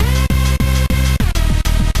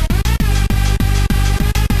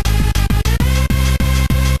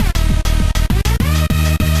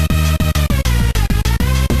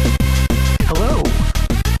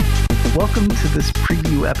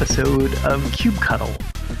episode of Cube Cuddle.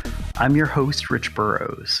 I'm your host, Rich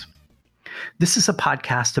Burrows. This is a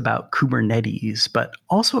podcast about Kubernetes, but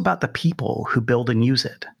also about the people who build and use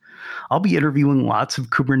it. I'll be interviewing lots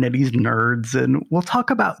of Kubernetes nerds, and we'll talk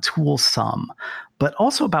about tools some, but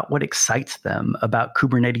also about what excites them about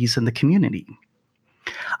Kubernetes and the community.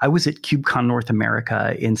 I was at KubeCon North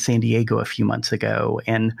America in San Diego a few months ago,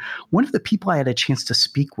 and one of the people I had a chance to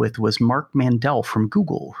speak with was Mark Mandel from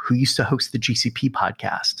Google, who used to host the GCP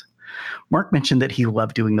podcast. Mark mentioned that he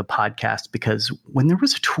loved doing the podcast because when there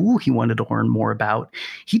was a tool he wanted to learn more about,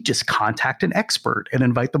 he'd just contact an expert and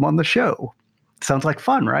invite them on the show. Sounds like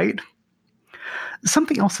fun, right?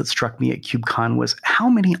 Something else that struck me at KubeCon was how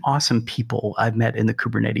many awesome people I've met in the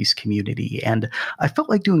Kubernetes community, and I felt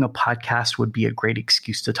like doing a podcast would be a great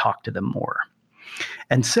excuse to talk to them more.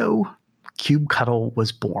 And so, Cube Cuddle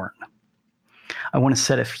was born. I want to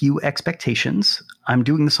set a few expectations. I'm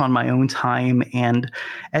doing this on my own time, and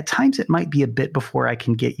at times it might be a bit before I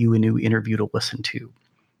can get you a new interview to listen to.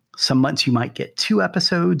 Some months you might get 2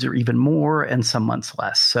 episodes or even more, and some months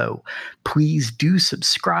less. So please do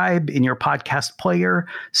subscribe in your podcast player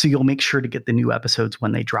so you'll make sure to get the new episodes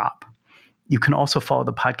when they drop. You can also follow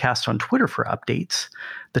the podcast on Twitter for updates.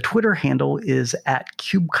 The Twitter handle is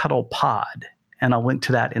 @KubeCuddlePod, and I'll link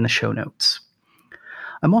to that in the show notes.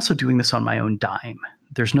 I'm also doing this on my own dime.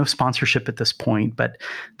 There's no sponsorship at this point, but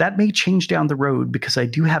that may change down the road because I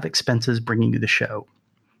do have expenses bringing you the show.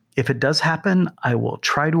 If it does happen, I will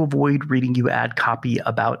try to avoid reading you ad copy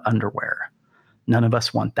about underwear. None of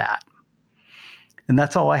us want that. And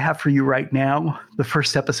that's all I have for you right now. The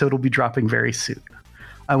first episode will be dropping very soon.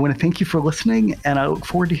 I want to thank you for listening, and I look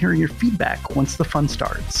forward to hearing your feedback once the fun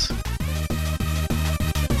starts.